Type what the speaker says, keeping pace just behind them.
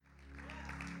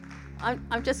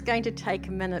I'm just going to take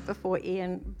a minute before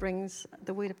Ian brings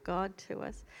the Word of God to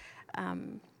us.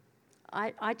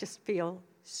 I just feel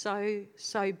so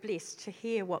blessed to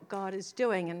hear what God is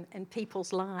doing in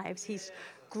people's lives. He's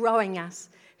growing us.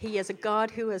 He is a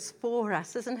God who is for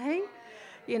us, isn't He?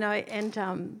 You know,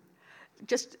 and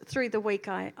just through the week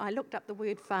I looked up the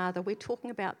word Father. We're talking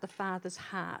about the Father's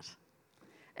heart.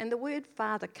 And the word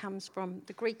Father comes from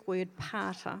the Greek word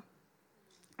pater.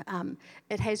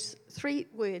 It has 3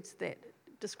 words that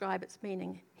describe its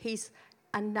meaning. He's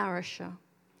a nourisher.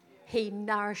 He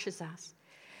nourishes us.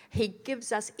 He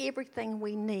gives us everything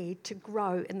we need to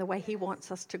grow in the way He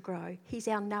wants us to grow. He's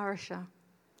our nourisher.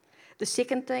 The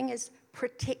second thing is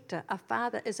protector. A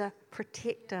father is a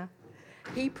protector.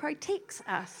 He protects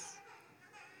us.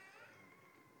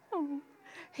 Oh.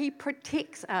 He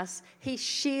protects us. He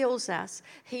shields us.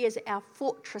 He is our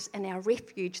fortress and our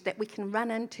refuge that we can run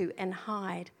into and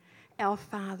hide, our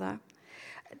Father.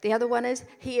 The other one is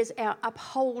He is our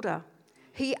upholder.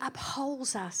 He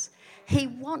upholds us. He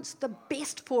wants the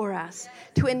best for us,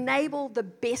 to enable the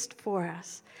best for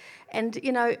us. And,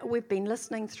 you know, we've been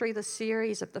listening through the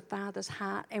series of the Father's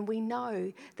heart, and we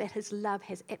know that His love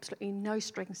has absolutely no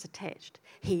strings attached.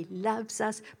 He loves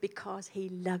us because He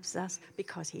loves us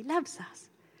because He loves us.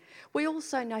 We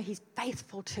also know He's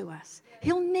faithful to us.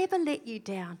 He'll never let you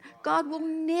down. God will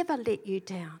never let you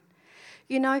down.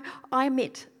 You know, I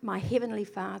met my Heavenly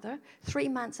Father 3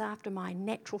 months after my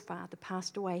natural father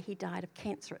passed away. He died of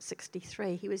cancer at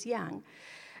 63. He was young.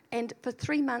 And for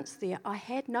 3 months there, I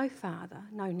had no father,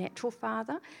 no natural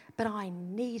father, but I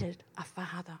needed a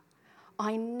father.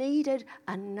 I needed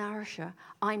a nourisher.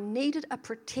 I needed a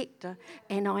protector,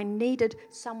 and I needed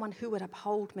someone who would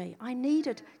uphold me. I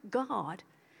needed God.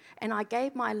 And I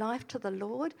gave my life to the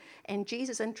Lord, and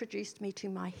Jesus introduced me to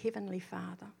my Heavenly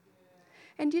Father.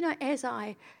 And, you know, as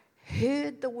I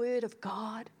heard the Word of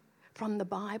God from the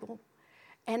Bible,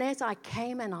 and as I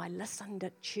came and I listened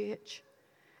at church,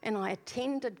 and I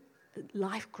attended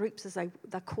life groups, as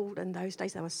they're called in those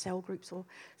days, they were cell groups, or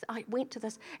so I went to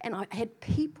this, and I had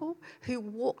people who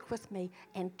walked with me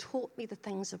and taught me the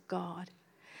things of God.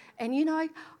 And, you know,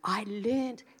 I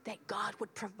learned that God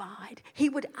would provide. He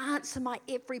would answer my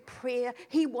every prayer.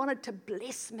 He wanted to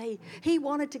bless me. He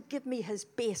wanted to give me His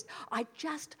best. I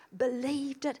just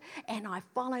believed it and I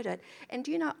followed it. And,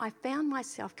 you know, I found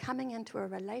myself coming into a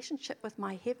relationship with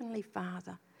my Heavenly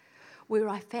Father where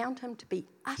I found Him to be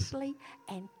utterly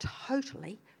and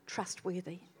totally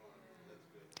trustworthy.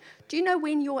 Do you know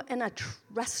when you're in a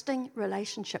trusting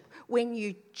relationship, when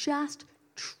you just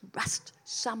trust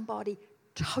somebody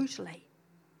totally,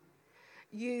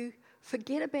 you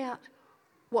forget about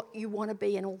what you want to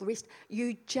be and all the rest.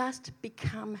 You just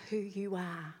become who you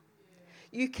are.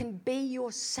 You can be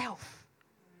yourself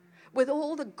with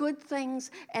all the good things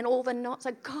and all the not.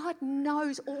 So God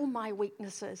knows all my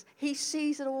weaknesses. He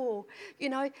sees it all. You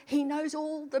know, He knows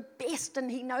all the best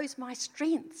and He knows my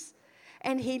strengths.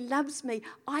 And He loves me.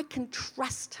 I can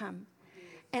trust Him.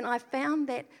 And I found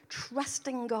that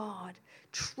trusting God,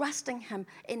 trusting Him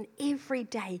in every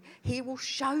day, He will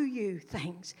show you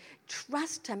things.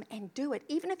 Trust Him and do it.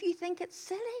 Even if you think it's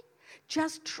silly,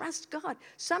 just trust God.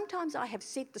 Sometimes I have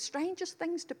said the strangest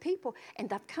things to people and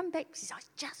they've come back and said, "Oh,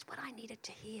 just what I needed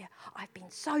to hear. I've been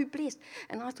so blessed."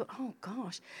 And I thought, oh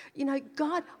gosh, you know,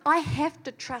 God, I have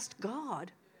to trust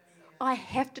God. I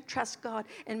have to trust God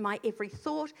in my every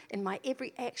thought, in my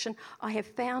every action. I have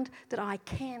found that I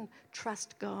can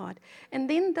trust God. And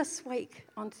then this week,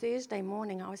 on Thursday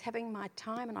morning, I was having my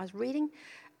time and I was reading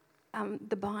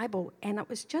the Bible, and I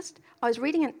was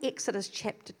reading in Exodus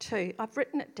chapter 2. I've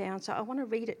written it down, so I want to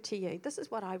read it to you. This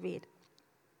is what I read.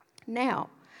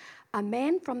 Now, a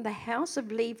man from the house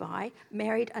of Levi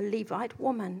married a Levite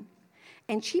woman,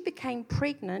 and she became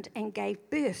pregnant and gave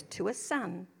birth to a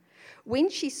son. When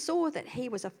she saw that he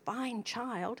was a fine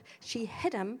child, she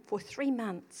hid him for 3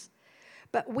 months.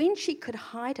 But when she could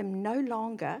hide him no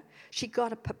longer, she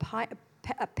got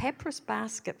a papyrus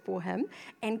basket for him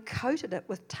and coated it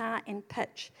with tar and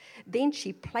pitch. Then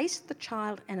she placed the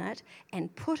child in it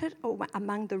and put it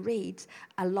among the reeds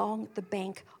along the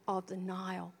bank of the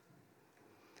Nile.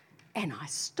 And I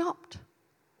stopped.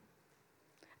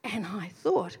 And I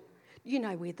thought, you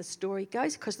know where the story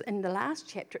goes, because in the last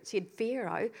chapter it said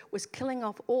Pharaoh was killing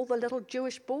off all the little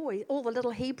Jewish boys, all the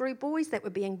little Hebrew boys that were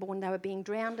being born. They were being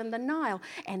drowned in the Nile.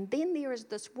 And then there is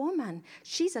this woman.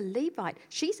 She's a Levite.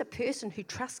 She's a person who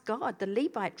trusts God. The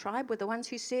Levite tribe were the ones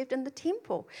who served in the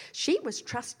temple. She was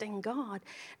trusting God.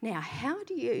 Now, how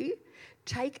do you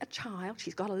take a child?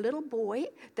 She's got a little boy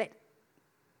that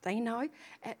They know,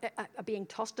 are being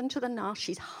tossed into the Nile.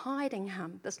 She's hiding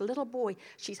him, this little boy.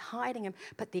 She's hiding him.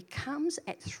 But there comes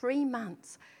at 3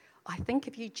 months, I think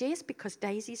of you, Jess, because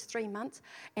Daisy's 3 months.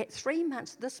 At 3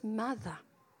 months, this mother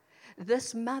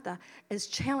is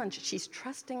challenged. She's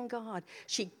trusting God.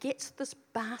 She gets this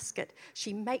basket.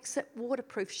 She makes it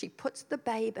waterproof. She puts the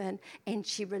babe in and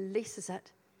she releases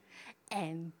it.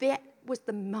 And that was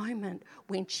the moment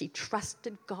when she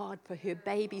trusted God for her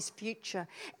baby's future.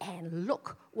 And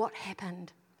look what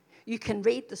happened. You can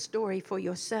read the story for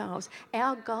yourselves.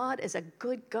 Our God is a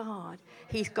good God.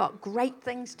 He's got great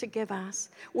things to give us.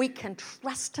 We can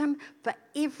trust him for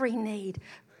every need.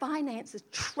 Finances,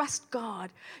 trust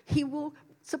God. He will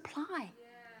supply.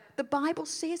 The Bible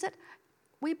says it.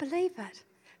 We believe it.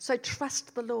 So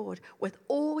trust the Lord with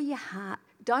all your heart.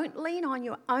 Don't lean on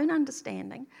your own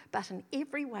understanding, but in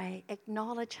every way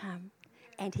acknowledge him,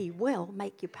 and he will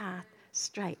make your path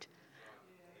straight.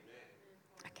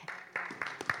 Okay.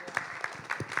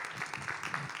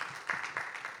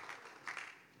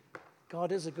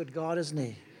 God is a good God, isn't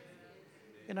he?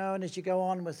 You know, and as you go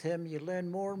on with him, you learn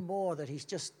more and more that he's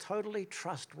just totally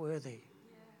trustworthy,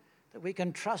 that we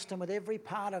can trust him with every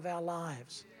part of our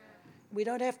lives. We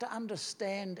don't have to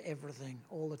understand everything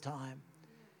all the time.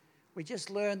 We just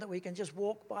learn that we can just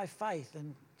walk by faith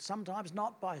and sometimes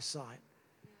not by sight,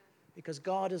 because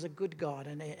God is a good God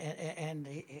and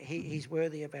he's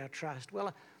worthy of our trust.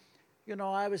 Well, you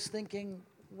know, I was thinking,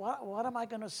 what am I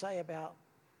going to say about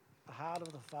the heart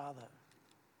of the Father?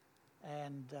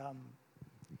 And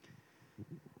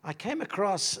I came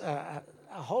across a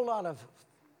whole lot of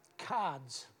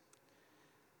cards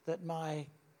that my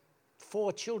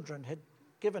 4 children had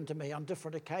given to me on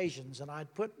different occasions, and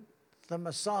I'd put them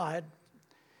aside,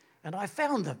 and I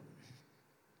found them.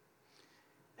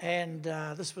 And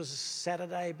this was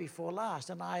Saturday before last,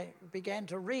 and I began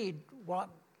to read what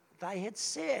they had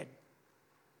said.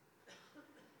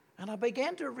 And I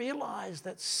began to realize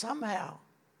that somehow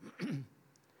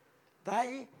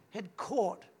they had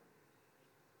caught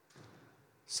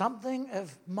something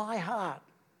of my heart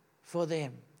for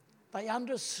them. They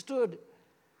understood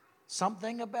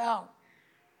something about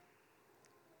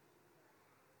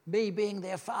me being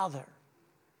their father.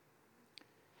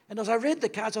 And as I read the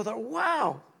cards, I thought,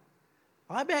 wow,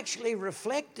 I'm actually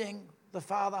reflecting the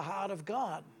father heart of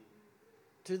God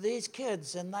to these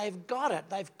kids, and they've got it.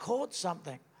 They've caught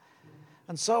something.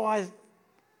 And so I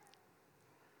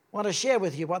want to share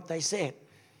with you what they said.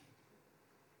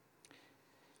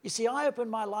 You see, I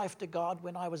opened my life to God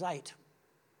when I was 8.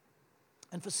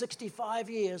 And for 65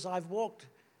 years, I've walked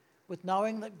with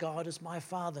knowing that God is my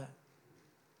Father.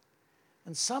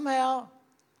 And somehow,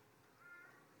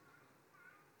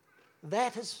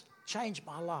 that has changed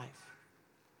my life.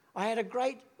 I had a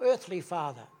great earthly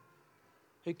father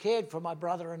who cared for my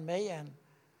brother and me and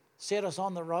set us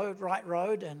on the right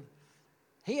road, and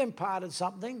he imparted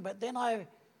something, but then I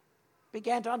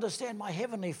began to understand my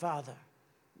heavenly Father.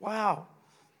 Wow,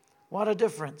 what a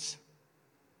difference.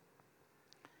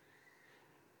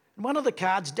 And one of the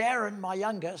cards, Darren, my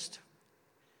youngest,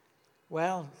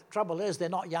 well, the trouble is they're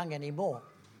not young anymore,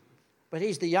 but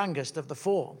he's the youngest of the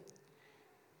 4.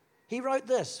 He wrote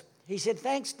this. He said,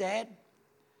 "Thanks, Dad,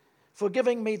 for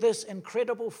giving me this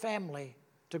incredible family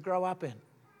to grow up in."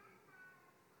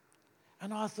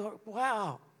 And I thought,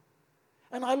 wow.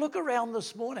 And I look around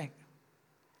this morning,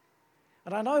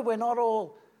 and I know we're not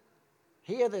all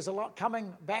here. There's a lot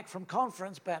coming back from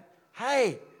conference, but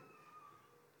hey,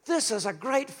 this is a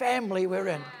great family we're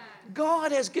in.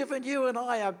 God has given you and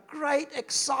I a great,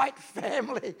 excite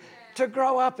family to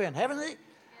grow up in, haven't He?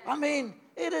 I mean,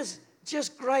 it is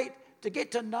just great to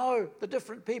get to know the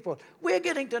different people. We're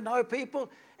getting to know people,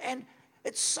 and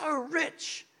it's so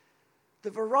rich,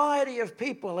 the variety of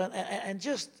people, and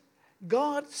just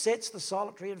God sets the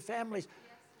solitary in families.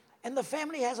 And the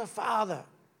family has a father,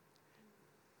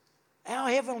 our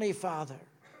Heavenly Father.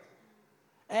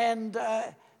 And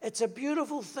it's a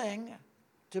beautiful thing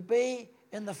to be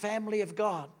in the family of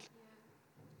God.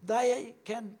 They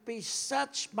can be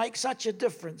make such a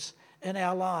difference in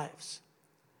our lives.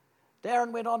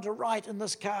 Darren went on to write in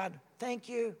this card, "Thank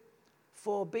you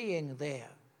for being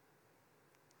there."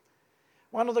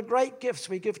 One of the great gifts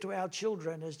we give to our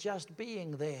children is just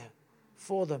being there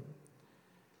for them.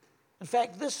 In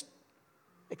fact, this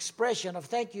expression of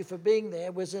thank you for being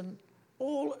there was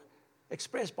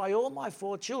expressed by all my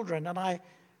 4 children, and I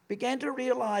began to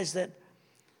realize that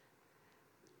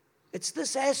it's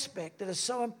this aspect that is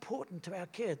so important to our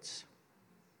kids.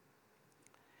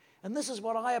 And this is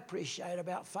what I appreciate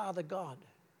about Father God.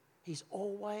 He's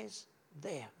always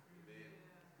there.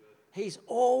 He's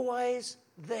always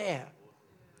there.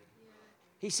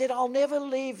 He said, I'll never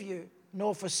leave you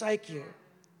nor forsake you.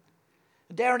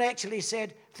 Darren actually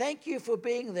said, thank you for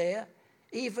being there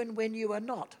even when you are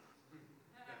not.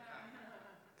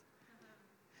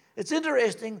 It's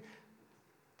interesting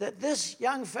that this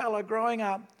young fella growing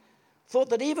up thought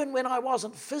that even when I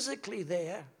wasn't physically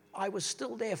there, I was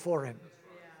still there for him.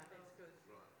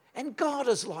 And God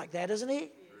is like that, isn't he?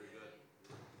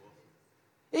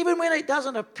 Even when he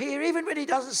doesn't appear, even when he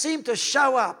doesn't seem to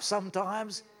show up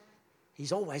sometimes,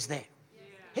 he's always there.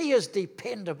 He is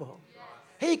dependable.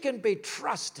 He can be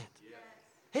trusted.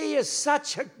 He is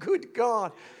such a good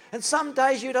God. And some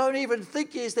days you don't even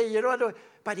think he's there, you don't,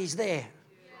 but he's there.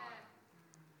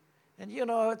 And you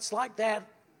know, it's like that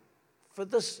for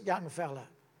this young fella.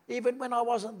 Even when I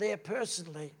wasn't there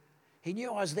personally, he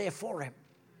knew I was there for him.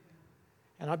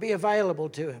 And I'd be available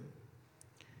to him.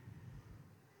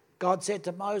 God said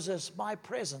to Moses, my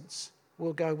presence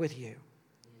will go with you.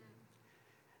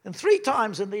 And 3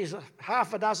 times in these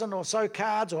half a dozen or so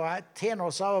cards, or 10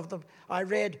 or so of them, I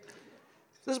read,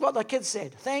 this is what the kids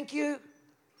said, thank you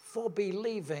for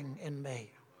believing in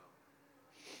me.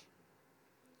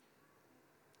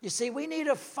 You see, we need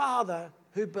a father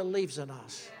who believes in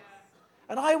us.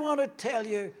 And I want to tell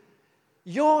you,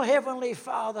 your heavenly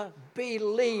Father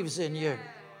believes in you.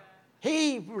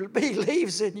 He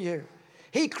believes in you.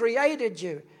 He created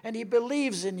you and he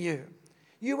believes in you.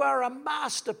 You are a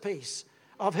masterpiece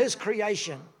of his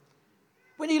creation.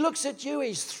 When he looks at you,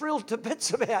 he's thrilled to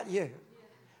bits about you.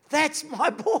 That's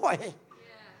my boy.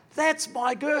 That's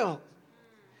my girl.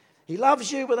 He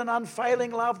loves you with an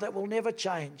unfailing love that will never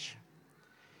change.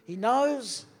 He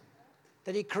knows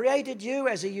that he created you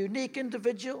as a unique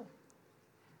individual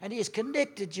and he has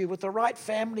connected you with the right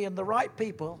family and the right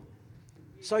people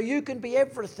so you can be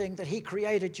everything that he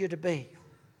created you to be.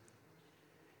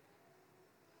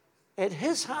 And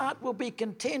his heart will be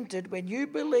contented when you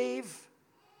believe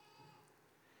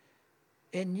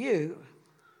in you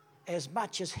as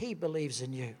much as he believes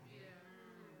in you.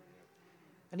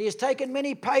 And he has taken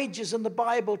many pages in the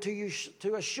Bible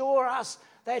to assure us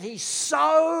that he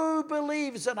so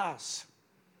believes in us.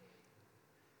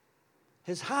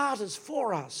 His heart is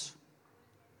for us.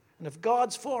 And if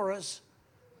God's for us,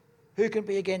 who can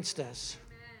be against us?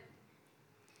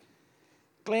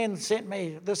 Glenn sent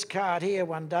me this card here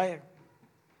one day.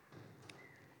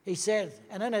 He said,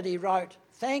 and in it he wrote,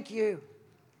 thank you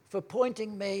for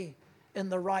pointing me in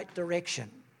the right direction.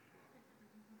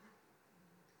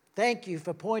 Thank you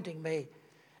for pointing me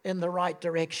in the right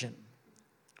direction.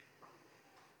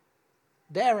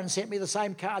 Darren sent me the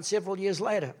same card several years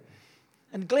later.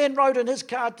 And Glenn wrote in his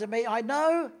card to me, I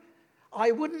know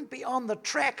I wouldn't be on the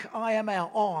track I am now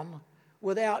on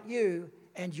without you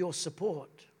and your support.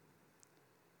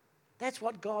 That's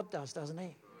what God does, doesn't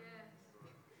he?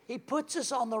 He puts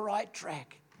us on the right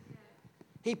track.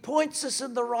 He points us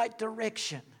in the right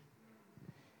direction.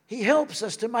 He helps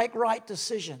us to make right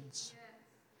decisions.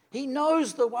 He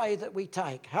knows the way that we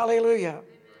take. Hallelujah.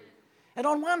 And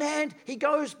on one hand, he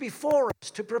goes before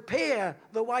us to prepare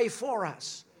the way for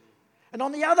us. And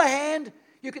on the other hand,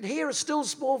 you can hear a still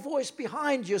small voice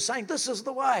behind you saying, this is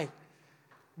the way.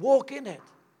 Walk in it.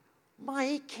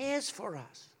 He cares for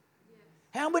us.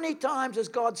 How many times has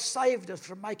God saved us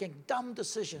from making dumb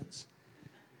decisions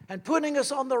and putting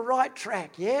us on the right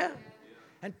track, yeah?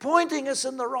 And pointing us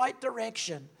in the right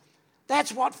direction.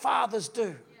 That's what fathers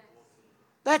do.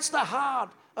 That's the heart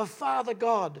of Father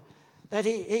God, that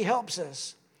he helps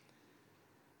us.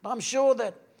 I'm sure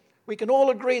that we can all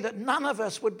agree that none of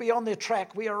us would be on the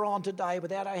track we are on today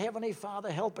without our Heavenly Father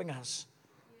helping us.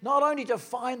 Not only to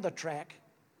find the track,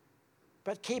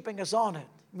 but keeping us on it.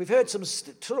 We've heard some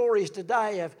stories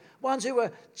today of ones who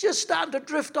were just starting to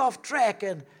drift off track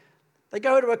and they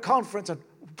go to a conference and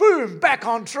boom, back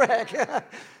on track.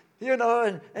 You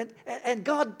know, and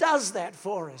God does that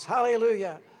for us.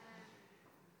 Hallelujah.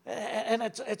 And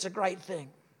it's a great thing.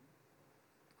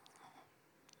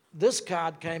 This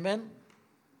card came in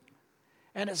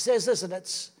and it says this, and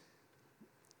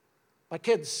my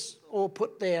kids all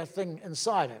put their thing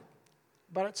inside it.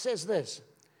 But it says this: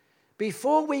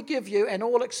 before we give you an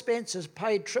all expenses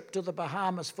paid trip to the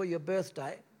Bahamas for your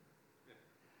birthday,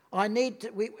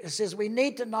 it says we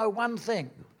need to know one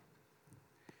thing.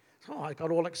 Oh, I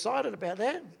got all excited about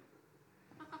that.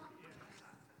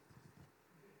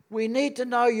 We need to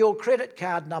know your credit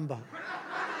card number.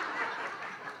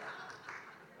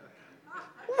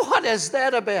 What is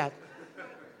that about?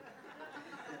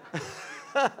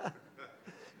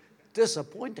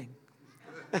 Disappointing.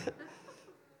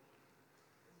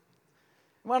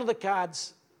 One of the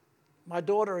cards, my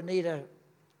daughter Anita,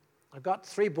 I've got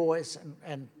 3 boys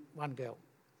and 1 girl.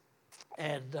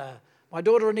 And My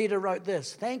daughter Anita wrote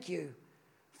this: "Thank you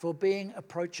for being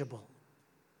approachable."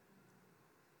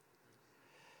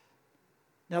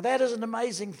 Now that is an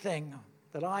amazing thing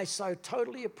that I so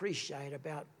totally appreciate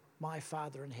about my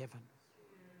Father in heaven,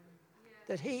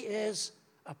 that he is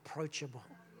approachable.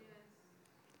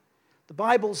 The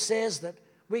Bible says that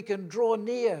we can draw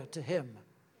near to him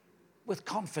with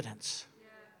confidence.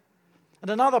 In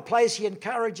another place he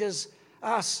encourages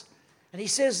us, and he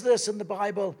says this in the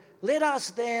Bible: "Let us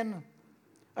then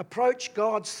approach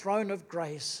God's throne of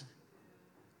grace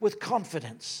with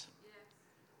confidence,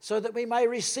 so that we may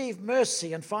receive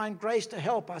mercy and find grace to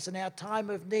help us in our time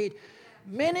of need."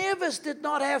 Many of us did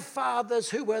not have fathers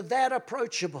who were that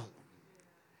approachable.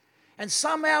 And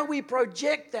somehow we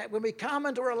project that when we come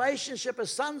into a relationship as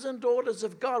sons and daughters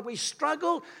of God. We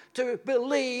struggle to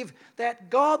believe that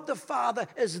God the Father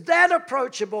is that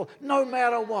approachable no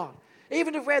matter what.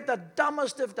 Even if we had the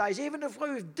dumbest of days, even if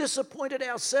we've disappointed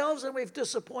ourselves and we've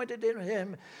disappointed in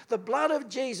him, the blood of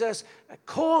Jesus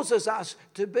causes us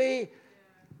to be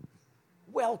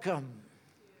welcome,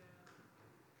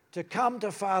 to come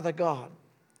to Father God.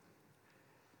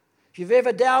 If you've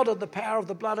ever doubted the power of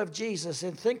the blood of Jesus,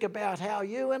 then think about how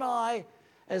you and I,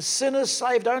 as sinners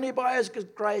saved only by his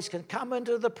grace, can come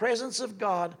into the presence of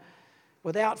God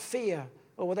without fear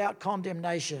or without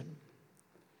condemnation.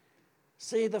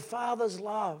 See, the Father's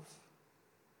love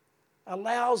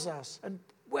allows us and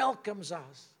welcomes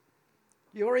us.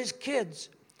 You're his kids.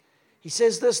 He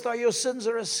says this: "Though your sins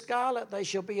are as scarlet, they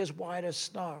shall be as white as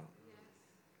snow." Yes.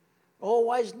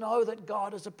 Always know that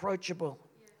God is approachable.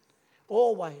 Yes.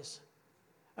 Always.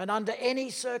 And under any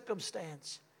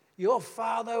circumstance, your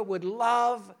Father would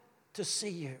love to see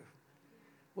you,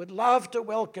 would love to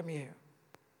welcome you.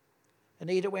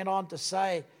 Anita went on to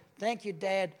say, "Thank you,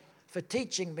 Dad, for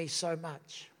teaching me so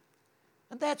much."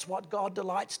 And that's what God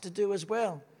delights to do as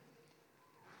well.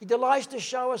 He delights to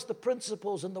show us the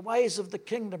principles and the ways of the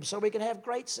kingdom so we can have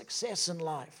great success in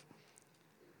life.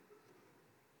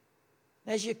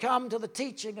 As you come to the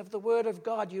teaching of the Word of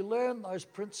God, you learn those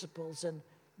principles, and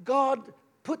God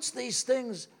puts these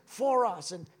things for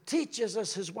us and teaches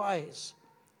us his ways.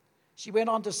 She went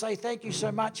on to say, "Thank you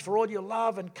so much for all your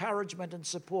love, encouragement, and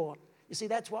support." You see,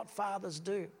 that's what fathers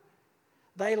do.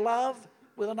 They love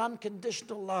with an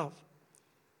unconditional love.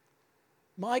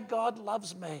 My God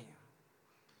loves me.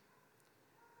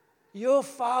 Your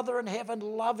Father in heaven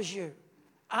loves you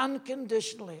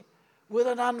unconditionally with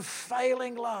an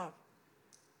unfailing love.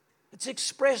 It's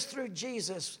expressed through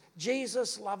Jesus.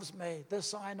 Jesus loves me.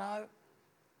 This I know.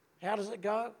 How does it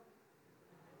go?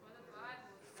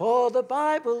 For the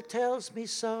Bible tells me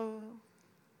so.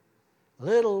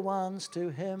 Little ones to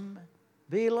him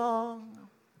belong.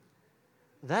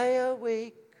 They are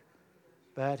weak,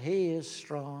 but he is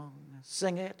strong.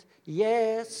 Sing it.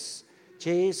 Yes,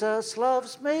 Jesus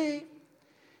loves me.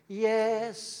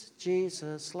 Yes,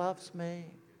 Jesus loves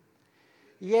me.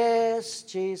 Yes,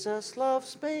 Jesus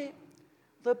loves me.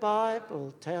 The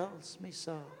Bible tells me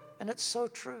so. And it's so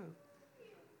true.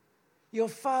 Your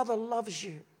Father loves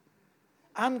you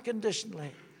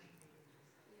unconditionally.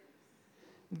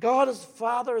 God as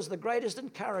Father is the greatest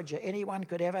encourager anyone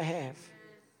could ever have.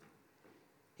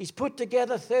 He's put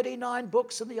together 39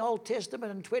 books in the Old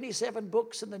Testament and 27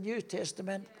 books in the New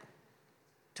Testament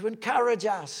to encourage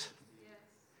us,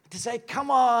 to say,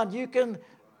 come on, you can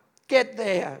get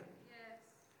there.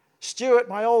 Stuart,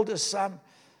 my oldest son,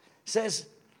 says,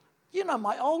 you know,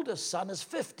 my oldest son is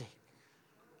 50.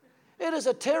 It is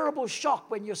a terrible shock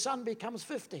when your son becomes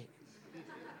 50.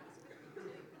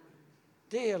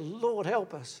 Dear Lord,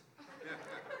 help us.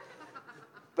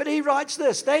 But he writes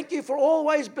this: thank you for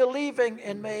always believing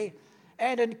in me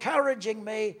and encouraging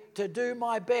me to do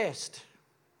my best.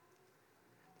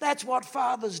 That's what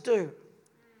fathers do.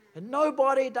 And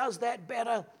nobody does that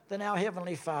better than our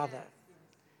Heavenly Father.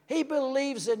 He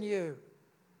believes in you.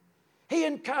 He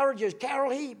encourages.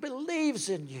 Carol, he believes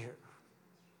in you.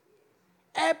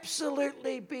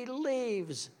 Absolutely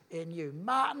believes in you.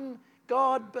 Martin,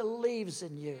 God believes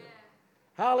in you.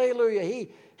 Hallelujah.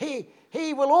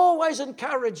 He will always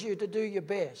encourage you to do your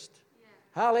best.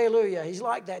 Hallelujah. He's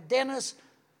like that. Dennis,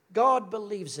 God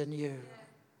believes in you.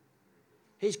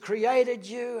 He's created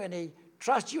you and he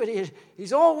trusts you, and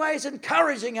he's always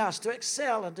encouraging us to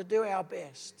excel and to do our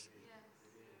best.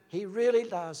 He really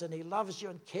does, and he loves you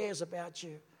and cares about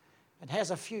you and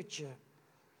has a future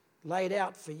laid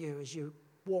out for you as you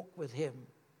walk with him.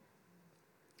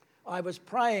 I was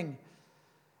praying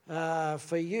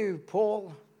for you,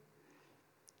 Paul.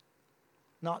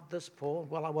 Not this Paul.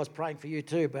 Well, I was praying for you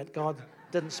too, but God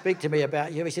didn't speak to me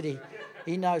about you. He said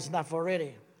he knows enough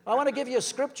already. I want to give you a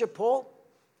scripture, Paul.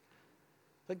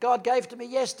 that God gave to me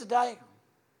yesterday.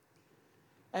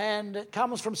 And it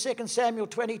comes from 2 Samuel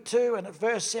 22 and at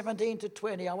verse 17 to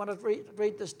 20. I want to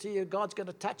read this to you. God's going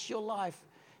to touch your life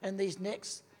in these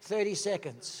next 30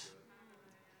 seconds.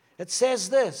 It says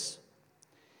this: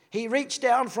 He reached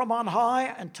down from on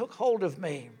high and took hold of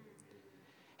me.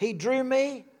 He drew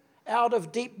me out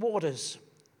of deep waters.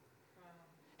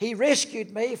 He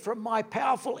rescued me from my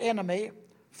powerful enemy,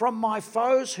 from my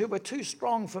foes who were too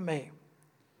strong for me.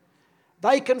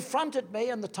 They confronted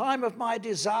me in the time of my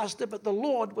disaster, but the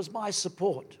Lord was my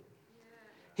support.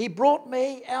 He brought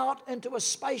me out into a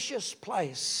spacious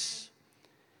place.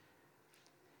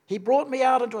 He brought me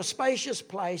out into a spacious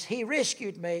place. He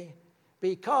rescued me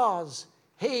because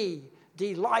He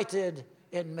delighted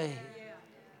in me.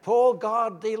 Paul,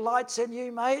 God delights in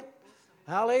you, mate.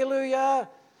 Hallelujah.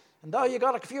 And though you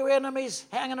got a few enemies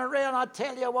hanging around, I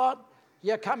tell you what,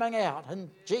 you're coming out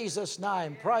in Jesus'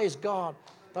 name. Praise God.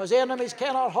 Those enemies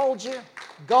cannot hold you.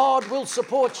 God will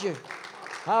support you.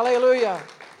 Hallelujah.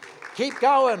 Keep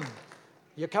going.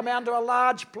 You come out to a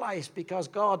large place because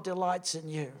God delights in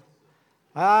you.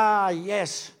 Ah,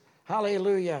 yes.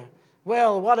 Hallelujah.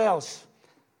 Well, what else?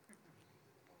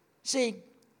 See,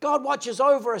 God watches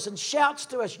over us and shouts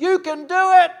to us, you can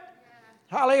do it.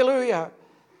 Hallelujah.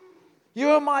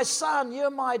 You're my son, you're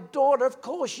my daughter, of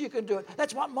course you can do it.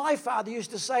 That's what my father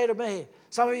used to say to me.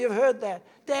 Some of you have heard that.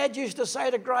 Dad used to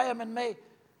say to Graham and me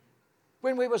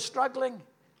when we were struggling,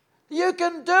 you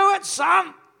can do it,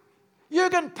 son. You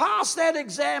can pass that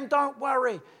exam, don't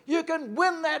worry. You can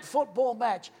win that football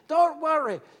match, don't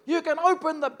worry. You can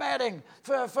open the batting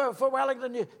for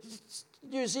Wellington,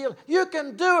 New Zealand. You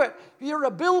can do it. You're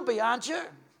a Bilby, aren't you?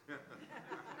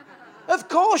 Of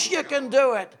course you can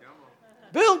do it.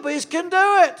 Bilbies can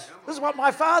do it. This is what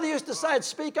my father used to say and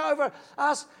speak over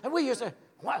us. And we used to,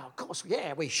 well, of course,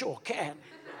 yeah, we sure can.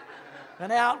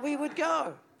 And out we would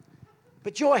go.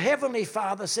 But your Heavenly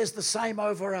Father says the same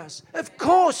over us. Of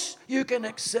course you can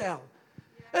excel.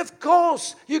 Of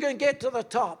course you can get to the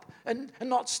top and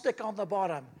not stick on the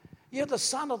bottom. You're the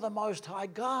Son of the Most High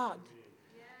God.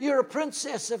 You're a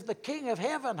princess of the King of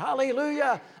Heaven.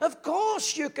 Hallelujah. Of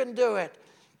course you can do it.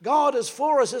 God is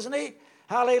for us, isn't He?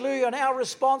 Hallelujah. And our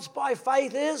response by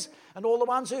faith is, and all the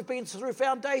ones who've been through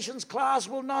foundations class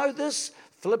will know this,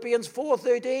 Philippians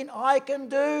 4:13, I can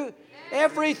do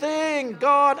everything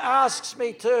God asks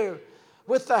me to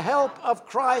with the help of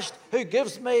Christ who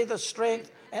gives me the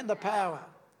strength and the power.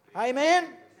 Amen?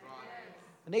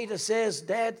 Anita says,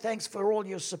 Dad, thanks for all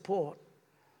your support.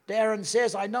 Darren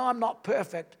says, I know I'm not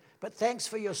perfect, but thanks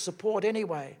for your support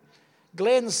anyway.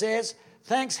 Glenn says,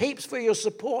 thanks heaps for your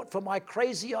support for my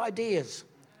crazy ideas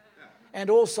and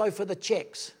also for the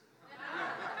checks.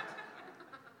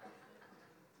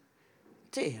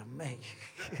 Dear me.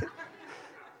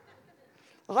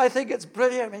 I think it's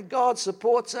brilliant. I mean, God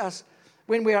supports us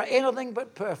when we are anything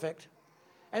but perfect.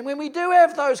 And when we do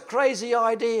have those crazy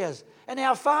ideas, and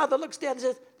our Father looks down and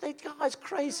says, that guy's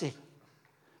crazy.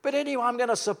 But anyway, I'm going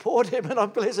to support him and I'm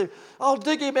bless him. I'll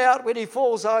dig him out when he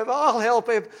falls over. I'll help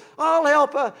him. I'll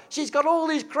help her. She's got all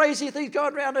these crazy things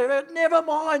going around her. Never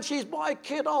mind, she's my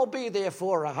kid. I'll be there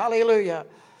for her. Hallelujah.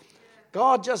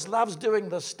 God just loves doing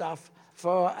this stuff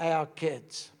for our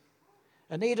kids.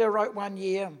 Anita wrote one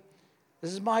year,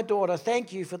 this is my daughter,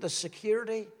 thank you for the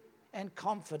security and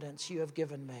confidence you have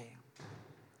given me.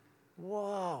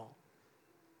 Wow.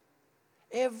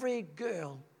 Every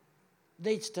girl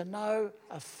needs to know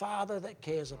a father that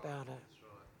cares about her.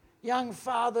 Young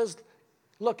fathers,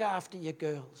 look after your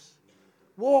girls.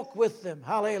 Walk with them.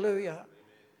 Hallelujah.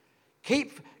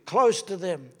 Keep close to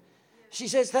them. She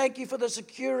says, thank you for the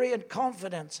security and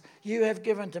confidence you have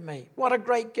given to me. What a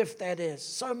great gift that is.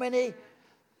 So many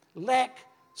lack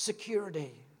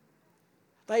security.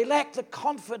 They lack the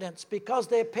confidence because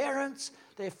their parents,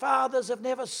 their fathers have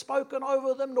never spoken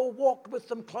over them nor walked with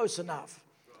them close enough.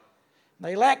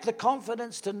 They lack the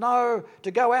confidence to know,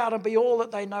 to go out and be all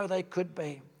that they know they could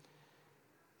be.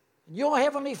 Your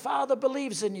Heavenly Father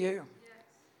believes in you.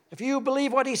 If you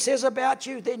believe what He says about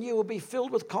you, then you will be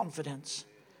filled with confidence.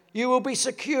 You will be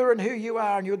secure in who you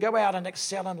are and you'll go out and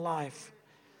excel in life.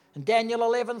 And Daniel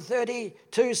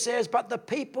 11:32 says, but the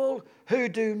people who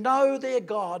do know their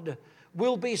God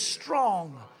will be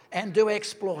strong and do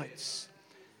exploits.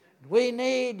 We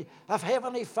need a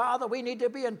Heavenly Father. We need to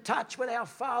be in touch with our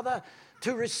Father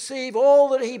to receive all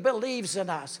that He believes in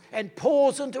us and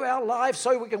pours into our lives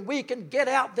so we can get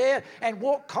out there and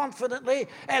walk confidently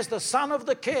as the son of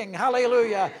the King,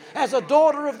 hallelujah, as a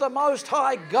daughter of the Most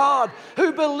High God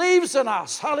who believes in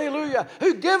us, hallelujah,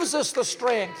 who gives us the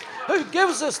strength, who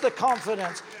gives us the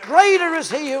confidence. Greater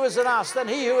is He who is in us than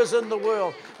he who is in the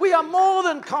world. We are more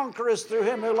than conquerors through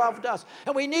Him who loved us.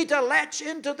 And we need to latch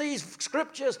into these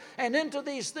scriptures and into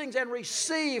these things and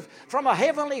receive from a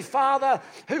heavenly Father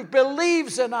who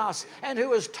believes in us and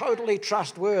who is totally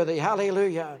trustworthy.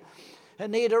 Hallelujah.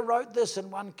 Anita wrote this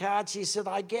in one card. She said,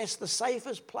 I guess the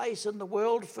safest place in the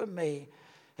world for me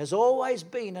has always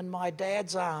been in my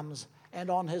dad's arms and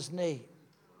on his knee.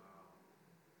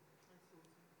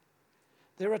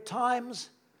 There are times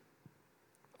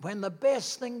when the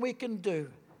best thing we can do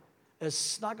is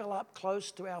snuggle up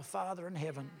close to our Father in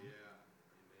heaven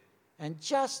and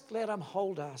just let Him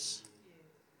hold us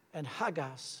and hug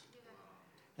us.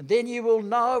 And then you will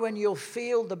know and you'll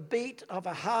feel the beat of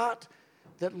a heart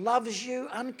that loves you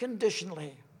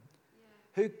unconditionally,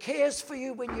 who cares for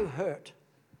you when you hurt,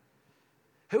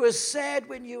 who is sad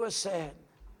when you are sad,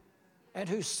 and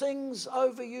who sings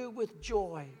over you with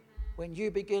joy when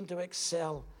you begin to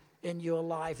excel in your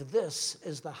life. This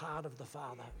is the heart of the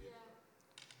Father.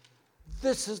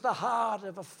 This is the heart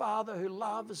of a Father who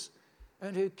loves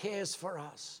and who cares for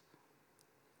us.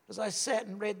 As I sat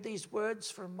and read these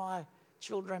words from my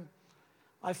children,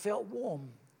 I felt warm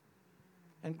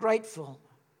and grateful.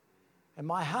 And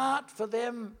my heart for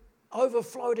them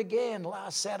overflowed again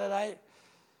last Saturday.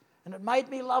 And it made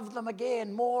me love them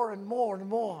again more and more and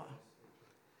more.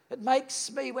 It makes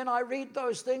me, when I read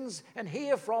those things and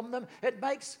hear from them, it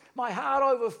makes my heart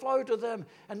overflow to them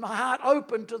and my heart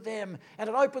open to them, and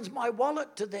it opens my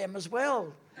wallet to them as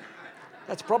well.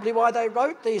 That's probably why they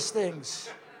wrote these things.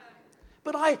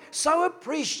 But I so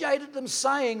appreciated them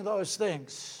saying those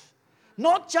things,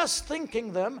 not just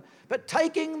thinking them, but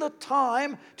taking the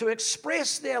time to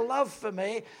express their love for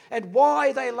me and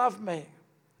why they love me.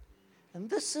 And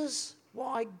this is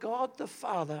why God the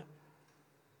Father,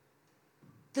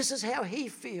 this is how He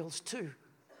feels too.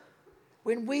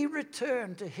 When we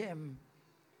return to Him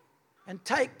and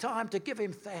take time to give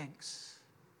Him thanks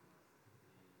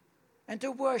and to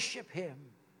worship Him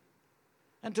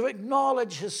and to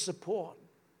acknowledge His support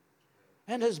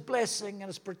and His blessing and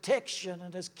His protection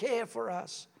and His care for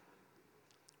us.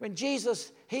 When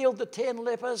Jesus healed the 10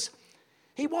 lepers,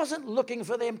 He wasn't looking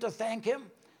for them to thank Him.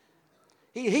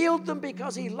 He healed them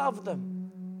because He loved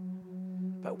them.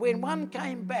 But when one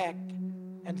came back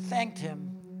and thanked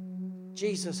Him,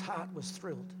 Jesus' heart was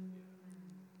thrilled.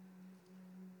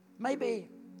 Maybe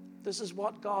this is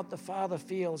what God the Father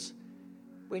feels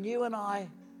when you and I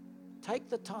take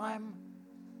the time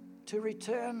to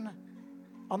return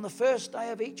on the first day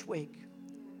of each week,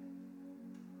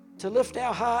 to lift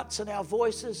our hearts and our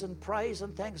voices in praise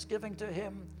and thanksgiving to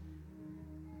Him.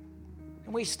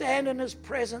 And we stand in His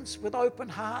presence with open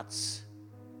hearts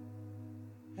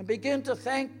and begin to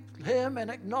thank Him and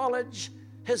acknowledge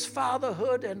His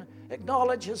fatherhood and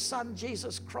acknowledge His Son,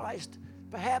 Jesus Christ.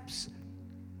 Perhaps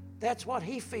that's what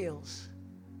He feels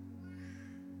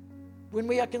when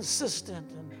we are consistent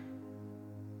and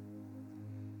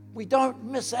we don't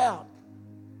miss out.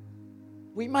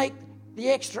 We make the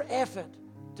extra effort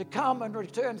to come and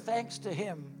return thanks to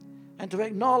Him and to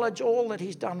acknowledge all that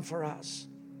He's done for us.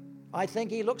 I think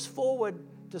He looks forward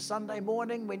to Sunday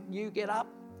morning when you get up.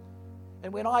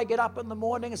 And when I get up in the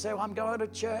morning and say, I'm going to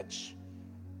church.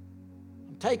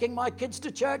 I'm taking my kids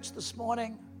to church this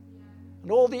morning.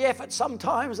 And all the effort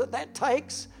sometimes that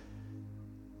takes.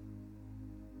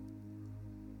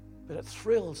 But it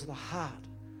thrills the heart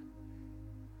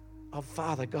of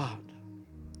Father God.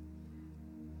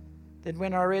 Then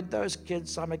when I read those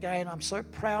kids, I'm so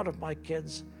proud of my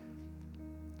kids.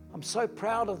 I'm so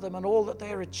proud of them and all that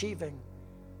they're achieving.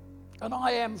 And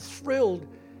I am thrilled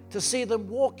to see them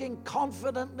walking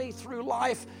confidently through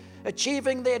life,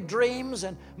 achieving their dreams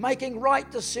and making right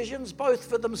decisions both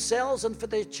for themselves and for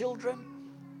their children.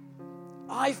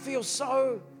 I feel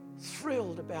so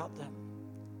thrilled about them.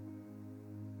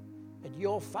 And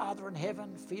your Father in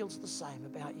heaven feels the same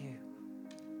about you.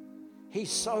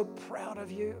 He's so proud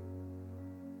of you.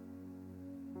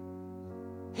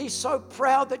 He's so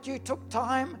proud that you took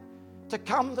time to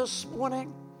come this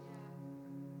morning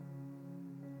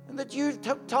and that you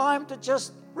took time to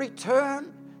just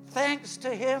return thanks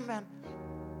to Him. And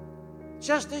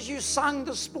just as you sung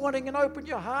this morning and opened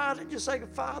your heart and you say,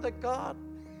 Father God,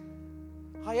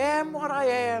 I am what I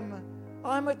am.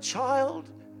 I'm a child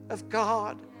of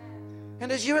God. And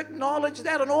as you acknowledge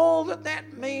that and all that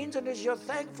that means, and as you're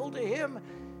thankful to Him,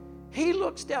 He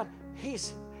looks down.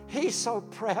 He's so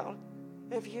proud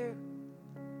of you.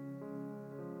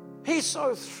 He's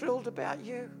so thrilled about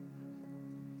you.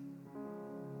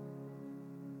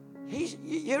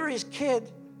 You're his kid.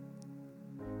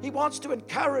 He wants to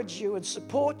encourage you and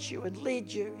support you and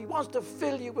lead you. He wants to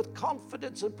fill you with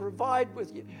confidence and provide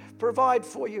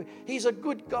for you. He's a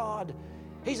good God.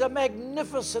 He's a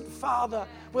magnificent Father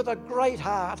with a great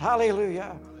heart.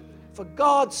 Hallelujah. For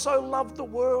God so loved the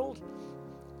world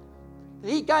that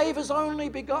he gave his only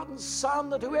begotten Son,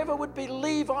 that whoever would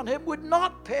believe on him would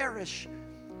not perish,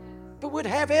 but would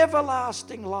have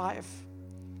everlasting life.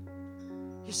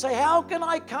 You say, how can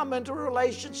I come into a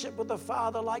relationship with the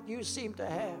Father like you seem to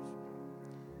have?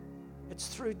 It's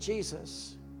through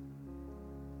Jesus.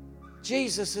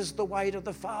 Jesus is the way to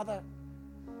the Father.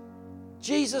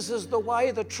 Jesus is the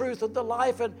way, the truth, and the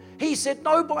life. And he said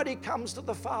nobody comes to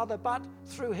the Father but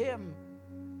through him.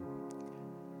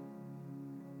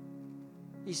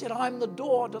 He said, I'm the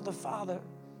door to the Father.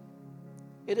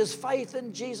 It is faith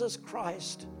in Jesus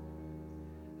Christ.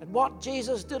 And what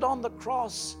Jesus did on the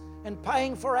cross and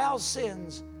paying for our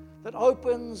sins that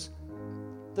opens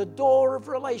the door of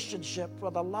relationship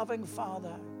with a loving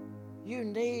Father. You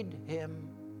need him.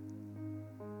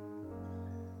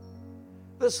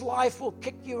 This life will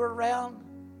kick you around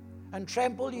and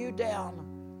trample you down.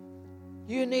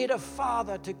 You need a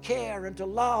Father to care and to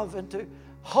love and to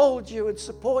hold you and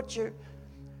support you.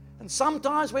 And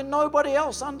sometimes when nobody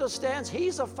else understands,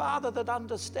 he's a Father that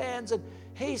understands, and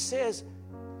he says,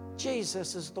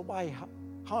 Jesus is the way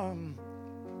home.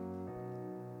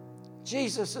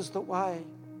 Jesus is the way.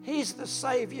 He's the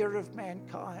Savior of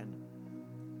mankind.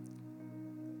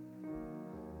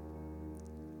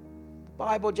 The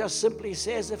Bible just simply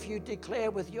says, if you declare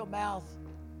with your mouth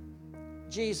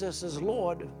Jesus is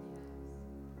Lord,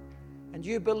 and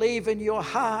you believe in your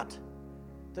heart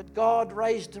that God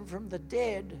raised him from the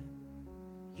dead,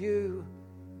 you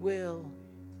will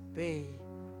be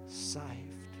saved.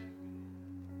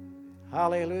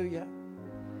 Hallelujah.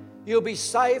 You'll be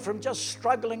saved from just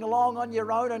struggling along on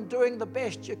your own and doing the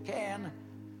best you can,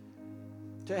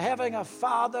 to having a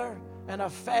Father and a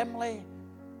family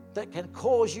that can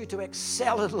cause you to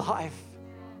excel in life.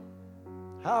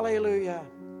 Hallelujah.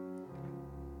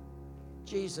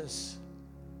 Jesus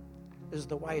is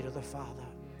the way to the Father.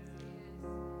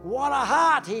 What a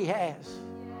heart he has.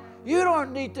 You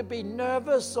don't need to be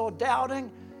nervous or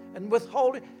doubting and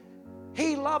withholding.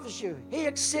 He loves you. He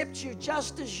accepts you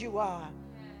just as you are.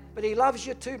 But he loves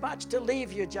you too much to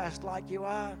leave you just like you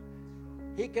are.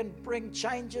 He can bring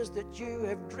changes that you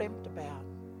have dreamt about.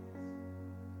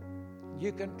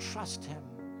 You can trust him.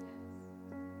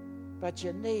 But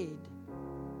you need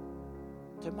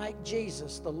to make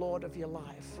Jesus the Lord of your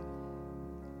life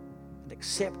and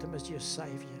accept him as your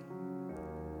Savior.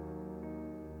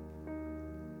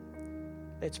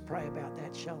 Let's pray about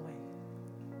that, shall we?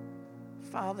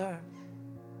 Father,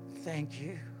 thank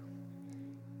you.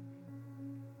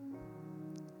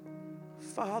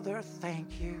 Father,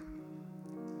 thank you.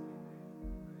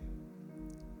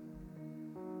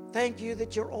 Thank you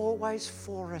that you're always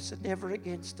for us and never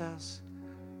against us.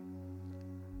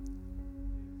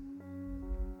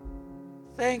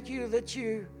 Thank you that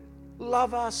you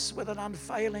love us with an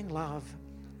unfailing love.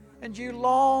 And you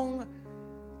long,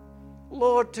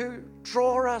 Lord, to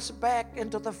draw us back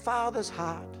into the Father's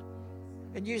heart.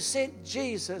 And you sent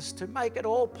Jesus to make it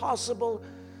all possible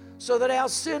so that our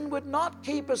sin would not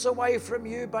keep us away from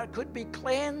you, but could be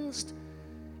cleansed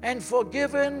and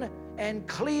forgiven and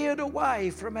cleared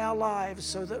away from our lives,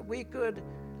 so that we could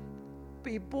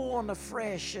be born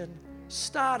afresh and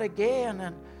start again.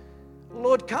 And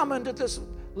Lord, come into this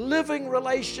living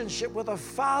relationship with a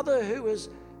Father who is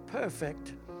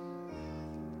perfect,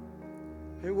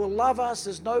 who will love us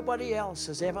as nobody else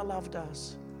has ever loved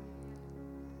us.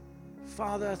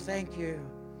 Father, thank you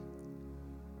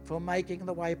for making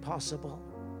the way possible.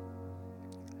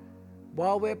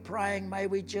 While we're praying, may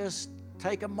we just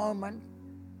take a moment,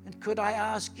 and could I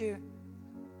ask you,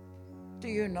 do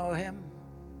you know him?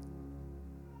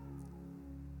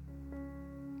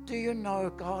 Do you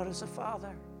know God as a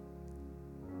Father?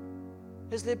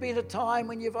 Has there been a time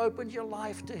when you've opened your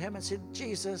life to him and said,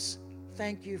 Jesus,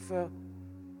 thank you for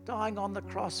dying on the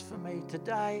cross for me.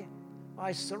 Today,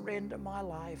 I surrender my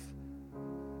life.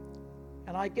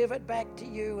 And I give it back to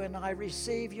you, and I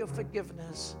receive your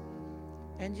forgiveness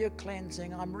and your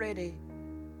cleansing. I'm ready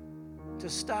to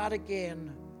start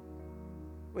again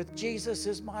with Jesus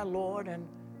as my Lord and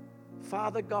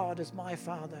Father God as my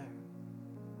Father.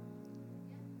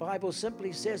 The Bible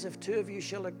simply says, if two of you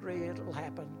shall agree, it'll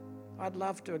happen. I'd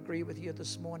love to agree with you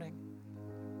this morning.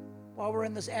 While we're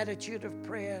in this attitude of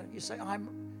prayer, you say,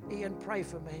 Ian, pray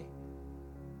for me.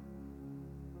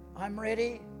 I'm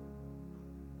ready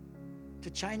to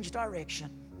change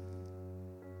direction.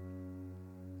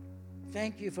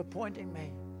 Thank you for pointing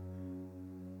me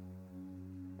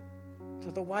to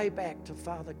the way back to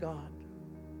Father God.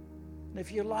 And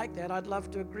if you're like that, I'd love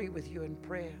to agree with you in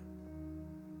prayer.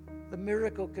 The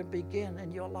miracle can begin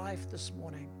in your life this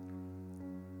morning.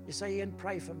 You say, Ian,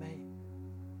 pray for me.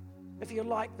 If you're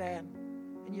like that,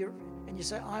 and you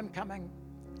say, I'm coming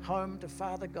home to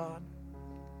Father God,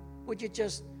 would you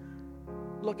just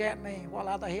look at me while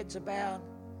other heads are bowed?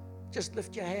 Just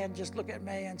lift your hand, just look at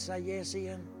me and say, yes,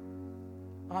 Ian,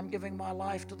 I'm giving my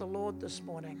life to the Lord this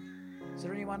morning. Is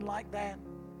there anyone like that?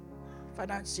 If I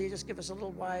don't see you, just give us a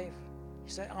little wave. You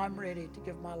say, I'm ready to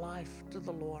give my life to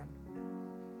the Lord.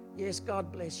 Yes,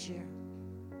 God bless you.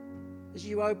 As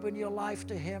you open your life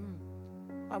to Him,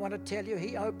 I want to tell you,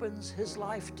 He opens His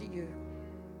life to you.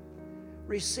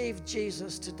 Receive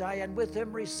Jesus today, and with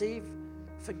Him receive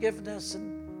forgiveness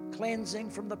and cleansing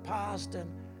from the past, and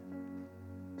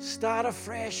start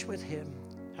afresh with Him.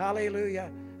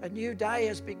 Hallelujah. A new day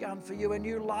has begun for you. A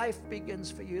new life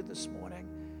begins for you this morning.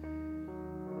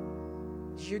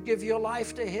 As you give your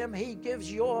life to Him, He gives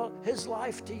His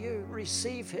life to you.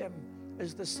 Receive Him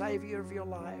as the Savior of your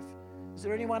life. Is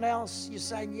there anyone else you're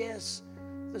saying yes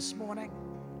this morning?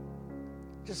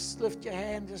 Just lift your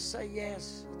hand, just say,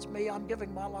 yes, it's me, I'm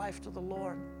giving my life to the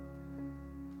Lord.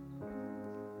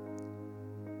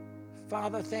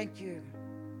 Father, thank you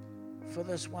for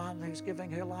this one who's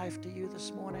giving her life to you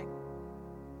this morning.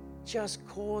 Just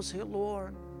cause her,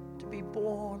 Lord, to be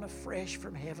born afresh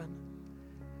from heaven.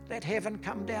 Let heaven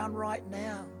come down right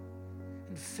now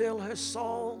and fill her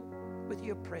soul with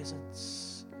your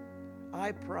presence.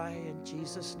 I pray in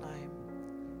Jesus' name.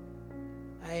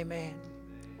 Amen.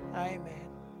 Amen.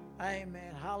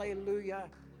 Amen. Hallelujah.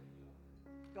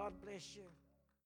 God bless you.